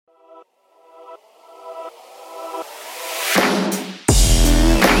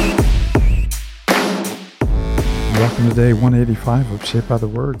Welcome to day 185 of Shaped by the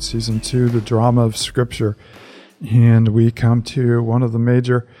Word, Season 2, the drama of Scripture. And we come to one of the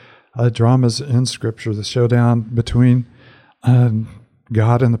major dramas in Scripture, the showdown between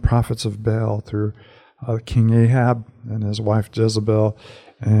God and the prophets of Baal through King Ahab and his wife Jezebel,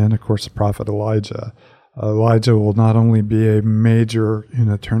 and of course the prophet Elijah. Elijah will not only be a major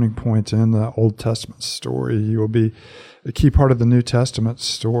turning point in the Old Testament story, he will be a key part of the New Testament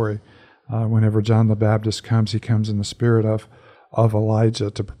story. Whenever John the Baptist comes, he comes in the spirit of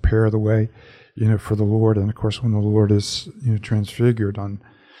Elijah to prepare the way, for the Lord. And of course, when the Lord is transfigured on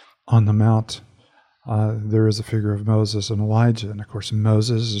the mount, there is a figure of Moses and Elijah. And of course,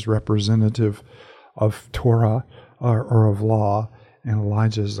 Moses is representative of Torah or of law, and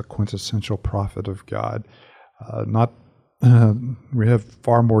Elijah is the quintessential prophet of God. We have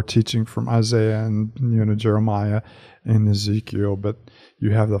far more teaching from Isaiah and Jeremiah and Ezekiel, but you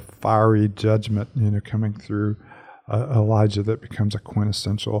have the fiery judgment coming through Elijah that becomes a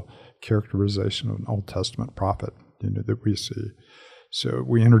quintessential characterization of an Old Testament prophet that we see. So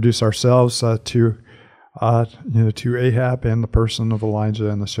we introduce ourselves to Ahab and the person of Elijah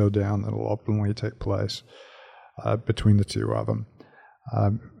and the showdown that will ultimately take place between the two of them.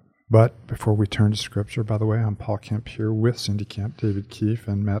 But before we turn to Scripture, by the way, I'm Paul Kemp here with Cindy Kemp, David Keefe,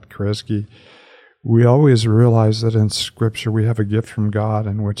 and Matt Kresge. We always realize that in Scripture we have a gift from God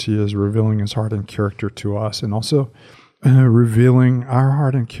in which He is revealing His heart and character to us, and also revealing our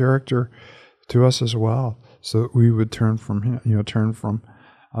heart and character to us as well, so that we would turn from Him, turn from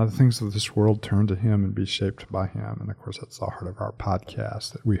the things of this world, turn to Him and be shaped by Him. And of course, that's the heart of our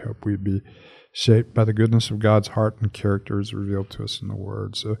podcast, that we hope we'd be shaped by the goodness of God's heart and character as revealed to us in the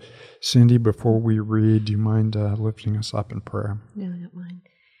Word. So, Cindy, before we read, do you mind lifting us up in prayer? No, I don't mind.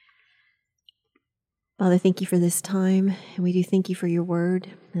 Father, thank you for this time, and we do thank you for your Word.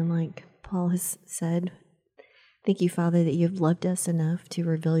 And like Paul has said, thank you, Father, that you have loved us enough to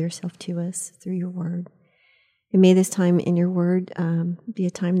reveal yourself to us through your Word. And may this time in your Word be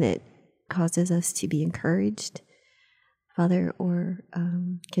a time that causes us to be encouraged, Father, or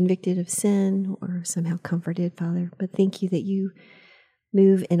convicted of sin, or somehow comforted, Father. But thank you that you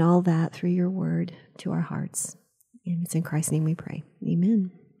move in all that through your Word to our hearts. And it's in Christ's name we pray.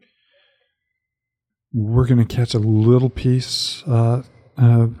 Amen. We're going to catch a little piece of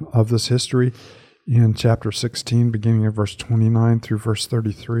this history in chapter 16, beginning of verse 29 through verse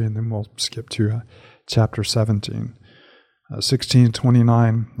 33, and then we'll skip to chapter 17.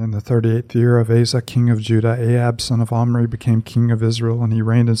 16:29, in the 38th year of Asa, king of Judah, Ahab, son of Omri, became king of Israel, and he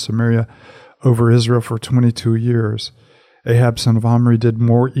reigned in Samaria over Israel for 22 years. Ahab, son of Omri, did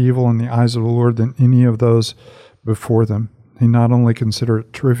more evil in the eyes of the Lord than any of those before them. He not only considered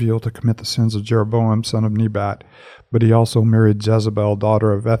it trivial to commit the sins of Jeroboam, son of Nebat, but he also married Jezebel,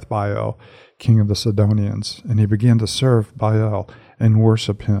 daughter of Ethbaal, king of the Sidonians, and he began to serve Baal and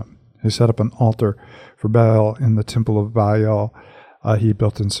worship him. He set up an altar for Baal in the temple of Baal he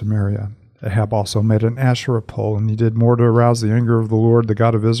built in Samaria. Ahab also made an Asherah pole, and he did more to arouse the anger of the Lord, the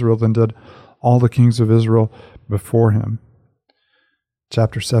God of Israel, than did all the kings of Israel before him.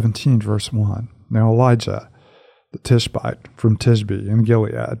 Chapter 17, verse 1. Now Elijah, the Tishbite from Tishbe in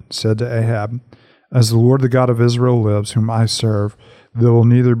Gilead, said to Ahab, "As the Lord, the God of Israel, lives, whom I serve, there will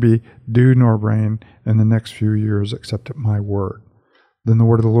neither be dew nor rain in the next few years except at my word." Then the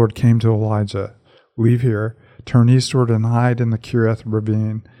word of the Lord came to Elijah, "Leave here, turn eastward, and hide in the Kerith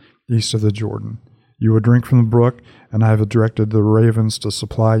ravine, east of the Jordan. You will drink from the brook, and I have directed the ravens to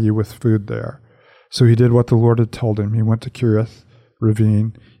supply you with food there." So he did what the Lord had told him. He went to Kerith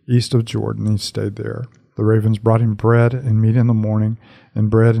ravine, east of Jordan, and he stayed there. The ravens brought him bread and meat in the morning,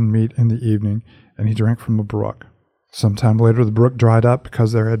 and bread and meat in the evening, and he drank from the brook. Sometime later the brook dried up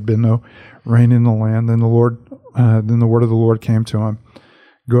because there had been no rain in the land. Then the word of the Lord came to him,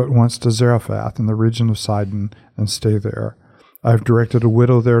 "Go at once to Zarephath in the region of Sidon and stay there. I have directed a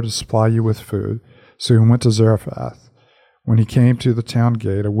widow there to supply you with food." So he went to Zarephath. When he came to the town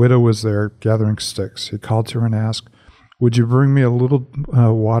gate, a widow was there gathering sticks. He called to her and asked, "Would you bring me a little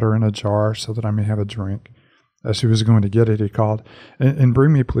water in a jar so that I may have a drink?" As she was going to get it, he called, and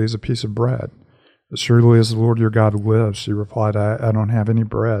bring me, please, a piece of bread." "As surely as the Lord your God lives," she replied, I don't have any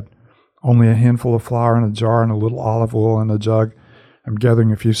bread. Only a handful of flour in a jar and a little olive oil in a jug. I'm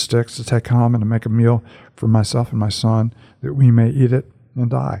gathering a few sticks to take home and to make a meal for myself and my son, that we may eat it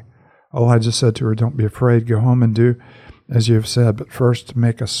and die." Elijah said to her, "Don't be afraid. Go home and do as you have said, but first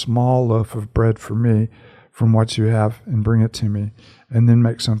make a small loaf of bread for me from what you have and bring it to me, and then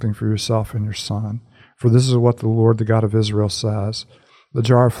make something for yourself and your son. For this is what the Lord, the God of Israel, says. The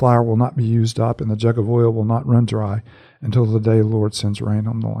jar of flour will not be used up, and the jug of oil will not run dry until the day the Lord sends rain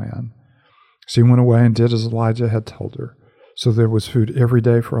on the land." So he went away and did as Elijah had told her. So there was food every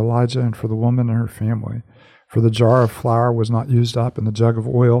day for Elijah and for the woman and her family. For the jar of flour was not used up, and the jug of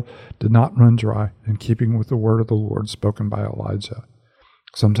oil did not run dry, in keeping with the word of the Lord spoken by Elijah.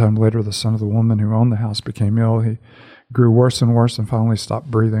 Sometime later, the son of the woman who owned the house became ill. He grew worse and worse and finally stopped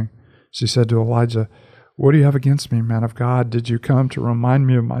breathing. She said to Elijah, "What do you have against me, man of God? Did you come to remind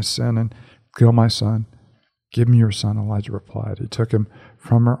me of my sin and kill my son?" "Give me your son," Elijah replied. He took him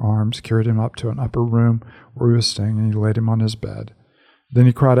from her arms, carried him up to an upper room where he was staying, and he laid him on his bed. Then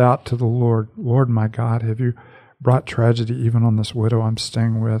he cried out to the Lord, "Lord, my God, have you brought tragedy even on this widow I'm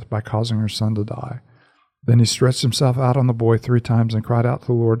staying with by causing her son to die?" Then he stretched himself out on the boy 3 times and cried out to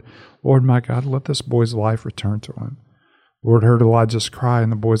the Lord, "Lord, my God, let this boy's life return to him." The Lord heard Elijah's cry,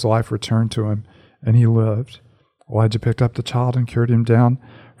 and the boy's life returned to him, and he lived. Elijah picked up the child and carried him down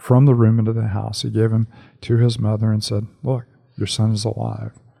from the room into the house. He gave him to his mother and said, "Look, your son is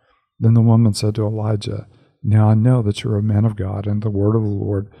alive." Then the woman said to Elijah, "Now I know that you are a man of God, and the word of the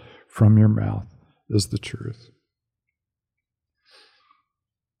Lord from your mouth is the truth."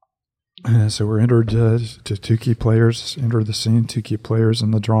 So we're entered to 2 key players, enter the scene, 2 key players in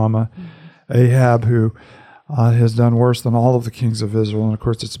the drama. Ahab, who has done worse than all of the kings of Israel, and of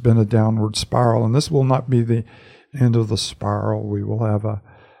course it's been a downward spiral. And this will not be the end of the spiral. We will have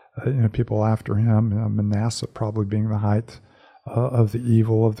people after him, Manasseh probably being the height of the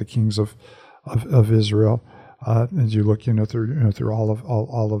evil of the kings of Israel. As you look, through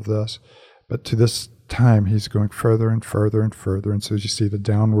all of this, but to this time he's going further and further and further, and so you see the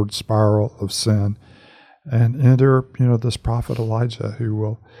downward spiral of sin. And enter, this prophet Elijah, who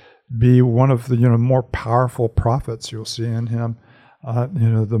will be one of the more powerful prophets. You'll see in him,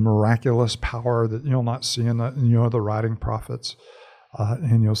 the miraculous power that you'll not see in the writing prophets,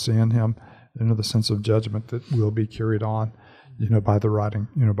 and you'll see in him, the sense of judgment that will be carried on, by the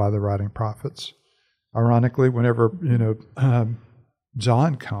writing prophets. Ironically, whenever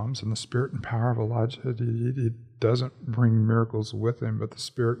John comes in the spirit and power of Elijah, he doesn't bring miracles with him, but the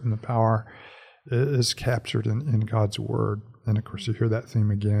spirit and the power is captured in God's word. And of course, you hear that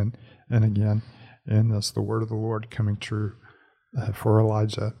theme again and again, and that's the word of the Lord coming true for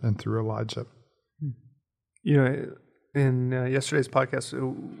Elijah and through Elijah. In yesterday's podcast,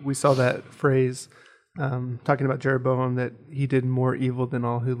 we saw that phrase talking about Jeroboam, that he did more evil than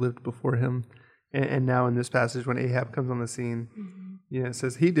all who lived before him. And now in this passage, when Ahab comes on the scene, it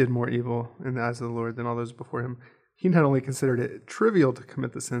says he did more evil in the eyes of the Lord than all those before him. He not only considered it trivial to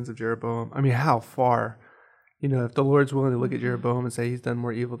commit the sins of Jeroboam. I mean, how far? If the Lord's willing to look at Jeroboam and say he's done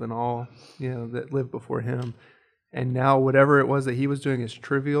more evil than all, that lived before him, and now whatever it was that he was doing is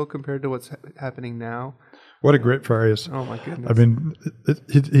trivial compared to what's happening now. What a great phrase. Oh, my goodness. I mean,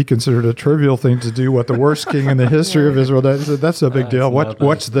 he considered a trivial thing to do what the worst king in the history of Israel did. He said, that's no big deal.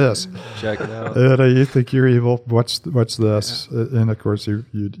 What's this? Check it out. You think you're evil. What's this? Yeah. And, of course,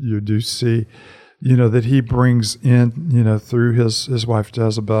 you do see, that he brings in, through his wife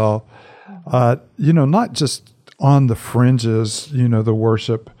Jezebel, not just on the fringes, the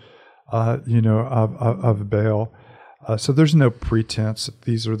worship, of Baal. So there's no pretense that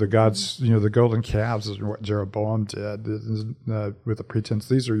these are the gods, the golden calves is what Jeroboam did with the pretense.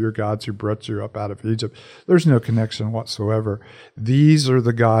 These are your gods who brought you up out of Egypt. There's no connection whatsoever. These are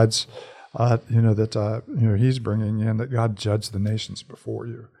the gods, that he's bringing in, that God judged the nations before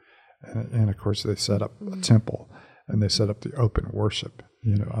you. And of course, they set up a temple and they set up the open worship,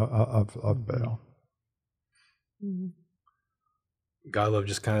 of Baal. God love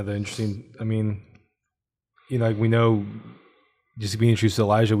just kind of the interesting, we know, just being introduced to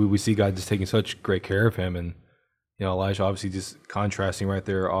Elijah, we see God just taking such great care of him. And, Elijah obviously just contrasting right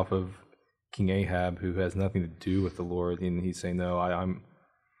there off of King Ahab, who has nothing to do with the Lord. And he's saying, no, I'm,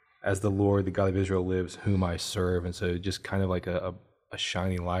 as the Lord, the God of Israel lives, whom I serve. And so just kind of like a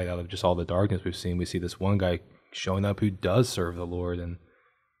shining light out of just all the darkness we've seen. We see this one guy showing up who does serve the Lord. And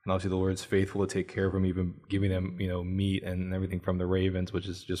obviously the Lord's faithful to take care of him, even giving them, meat and everything from the ravens, which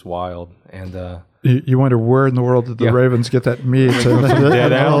is just wild. And you wonder where in the world did the ravens get that meat and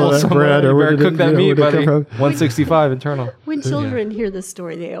dead animals, bread, or where cook that meat, buddy. 165 internal. When children hear this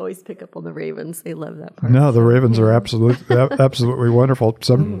story, they always pick up on the ravens. They love that part. No, the ravens are absolutely wonderful.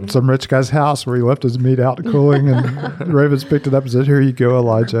 Some rich guy's house where he left his meat out cooling, and the ravens picked it up and said, "Here you go,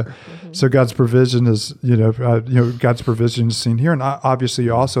 Elijah." So God's provision is, God's provision is seen here, and obviously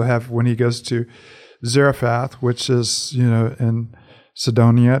you also have when he goes to Zarephath, which is in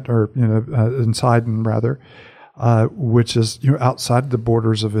Sidonia, or in Sidon rather, which is outside the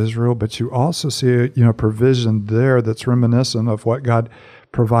borders of Israel. But you also see provision there that's reminiscent of what God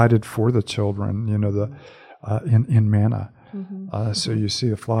provided for the children. In manna. So you see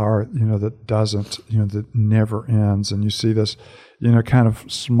a flower, that doesn't, that never ends. And you see this, kind of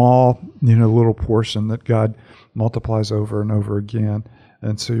small, little portion that God multiplies over and over again.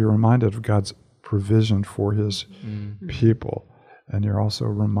 And so you're reminded of God's provision for his people. And you're also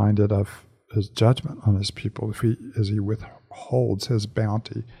reminded of his judgment on his people as he withholds his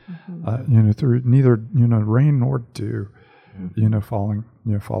bounty, through neither, rain nor dew, falling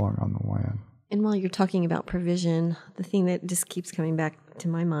on the land. And while you're talking about provision, the thing that just keeps coming back to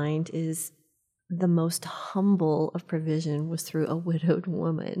my mind is the most humble of provision was through a widowed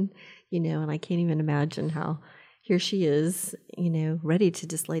woman, and I can't even imagine how here she is, ready to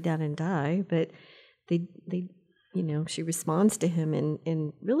just lay down and die. But they she responds to him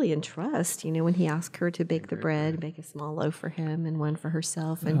in really in trust, when he asked her to bake the bread, bake a small loaf for him and one for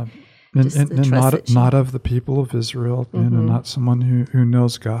herself. And not of the people of Israel, not someone who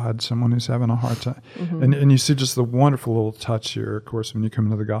knows God, someone who's having a hard time. And you see just the wonderful little touch here, of course, when you come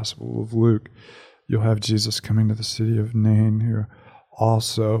into the Gospel of Luke, you'll have Jesus coming to the city of Nain, who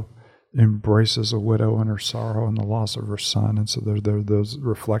also embraces a widow in her sorrow and the loss of her son. And so there's those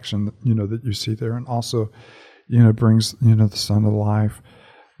reflection that you see there, and also, brings, the son to life.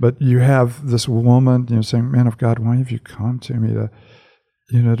 But you have this woman, saying, "Man of God, why have you come to me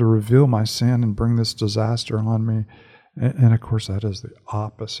to reveal my sin and bring this disaster on me?" And of course, that is the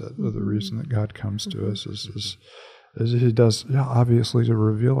opposite of the reason that God comes to us is he does, obviously, to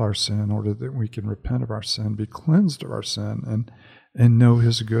reveal our sin in order that we can repent of our sin, be cleansed of our sin, and know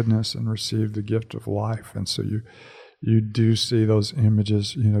his goodness and receive the gift of life. And so you do see those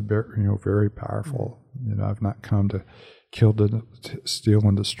images, very powerful. I've not come to kill, to steal,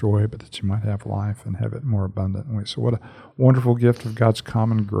 and destroy, but that you might have life and have it more abundantly. So what a wonderful gift of God's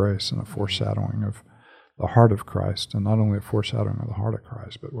common grace and a foreshadowing of the heart of Christ, and not only a foreshadowing of the heart of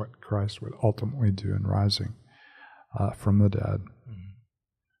Christ, but what Christ would ultimately do in rising from the dead.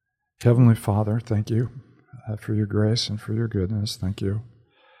 Heavenly Father, thank you for your grace and for your goodness. Thank you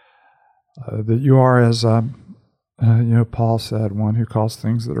that you are, as Paul said, one who calls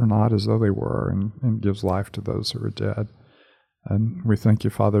things that are not as though they were, and gives life to those who are dead. And we thank you,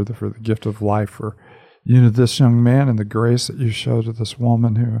 Father, for the gift of life for this young man, and the grace that you showed to this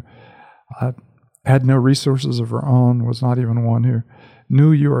woman who had no resources of her own, was not even one who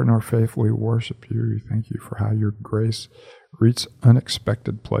knew you or nor faithfully worship you. We thank you for how your grace reaches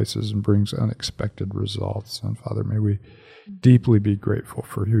unexpected places and brings unexpected results. And Father, may we deeply be grateful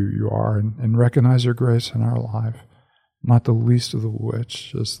for who you are, and recognize your grace in our life, not the least of the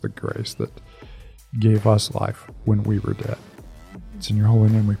which is the grace that gave us life when we were dead. It's in your holy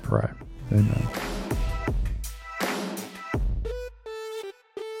name we pray. Amen.